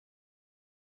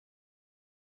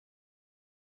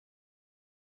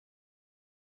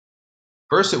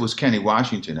First, it was Kenny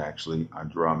Washington actually on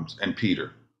drums and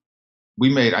Peter.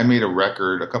 I made a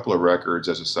record, a couple of records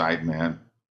as a sideman.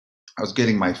 I was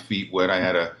getting my feet wet. I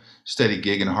had a steady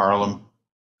gig in Harlem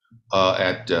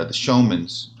at the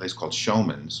Showman's, a place called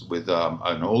Showman's, with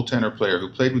an old tenor player who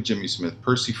played with Jimmy Smith,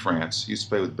 Percy France. He used to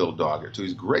play with Bill Doggett, so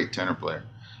he's a great tenor player.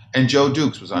 And Joe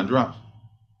Dukes was on drums.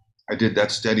 I did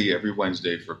that steady every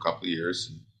Wednesday for a couple of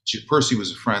years. Percy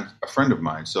was a friend of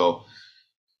mine, so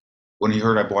when he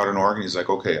heard I bought an organ, he's like,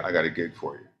 okay, I got a gig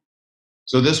for you.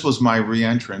 So this was my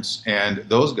re-entrance, and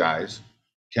those guys,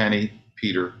 Kenny,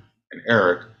 Peter, and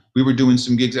Eric, we were doing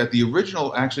some gigs at the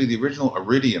original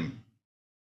Iridium.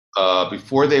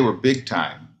 Before they were big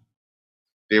time,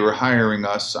 they were hiring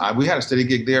us. We had a steady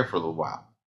gig there for a little while.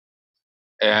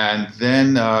 And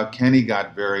then Kenny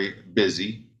got very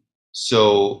busy,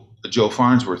 so Joe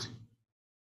Farnsworth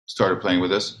started playing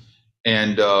with us.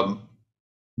 And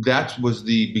that was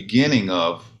the beginning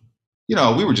of,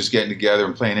 we were just getting together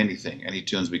and playing any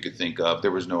tunes we could think of. There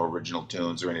was no original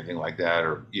tunes or anything like that,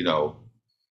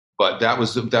 but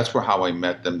that's how I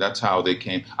met them. That's how they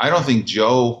came. I don't think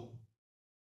Joe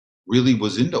really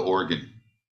was into organ.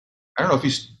 I don't know if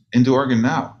he's into organ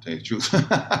now, to tell you the truth.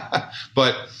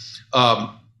 But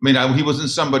he wasn't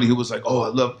somebody who was like, oh, I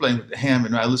love playing with the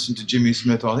Hammond. I listened to Jimmy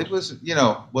Smith. He was,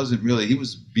 wasn't really. He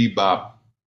was a bebop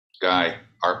guy,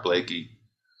 Art Blakey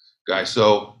guy.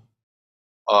 So,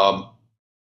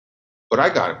 but I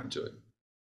got him into it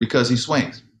because he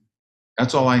swings.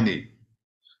 That's all I need.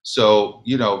 So,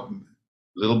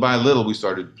 little by little, we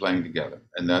started playing together,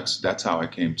 and that's how I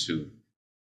came to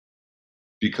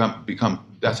become.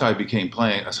 That's how I became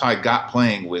playing. That's how I got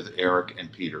playing with Eric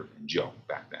and Peter and Joe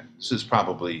back then. This is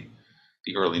probably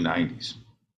the early '90s.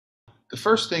 The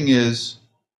first thing is,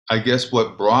 I guess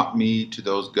what brought me to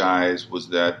those guys was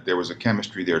that there was a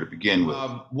chemistry there to begin with.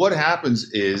 What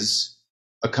happens is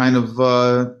a kind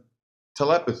of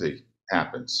telepathy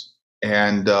happens,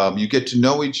 and you get to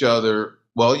know each other.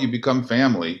 Well, you become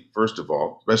family, first of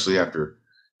all, especially after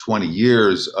 20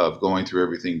 years of going through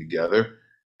everything together.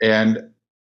 And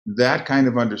that kind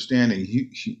of understanding,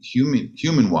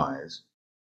 human-wise,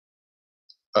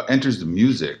 enters the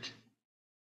music,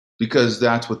 because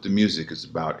that's what the music is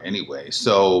about anyway.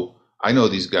 So I know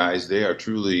these guys, they are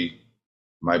truly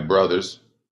my brothers.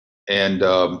 And,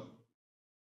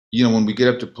 when we get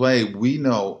up to play, we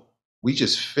know we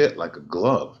just fit like a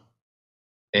glove.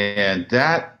 And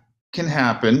that can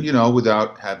happen,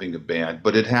 without having a band,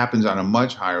 but it happens on a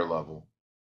much higher level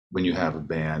when you have a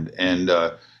band. And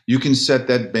you can set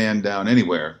that band down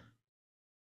anywhere,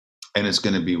 and it's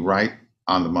going to be right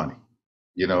on the money.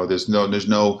 There's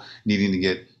no needing to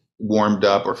get warmed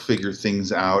up or figure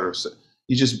things out, or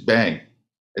you just bang.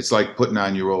 It's like putting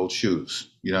on your old shoes.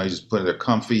 You just put it, they're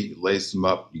comfy, lace them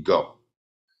up, you go.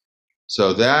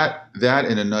 So that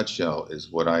in a nutshell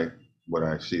is what I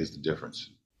see as the difference.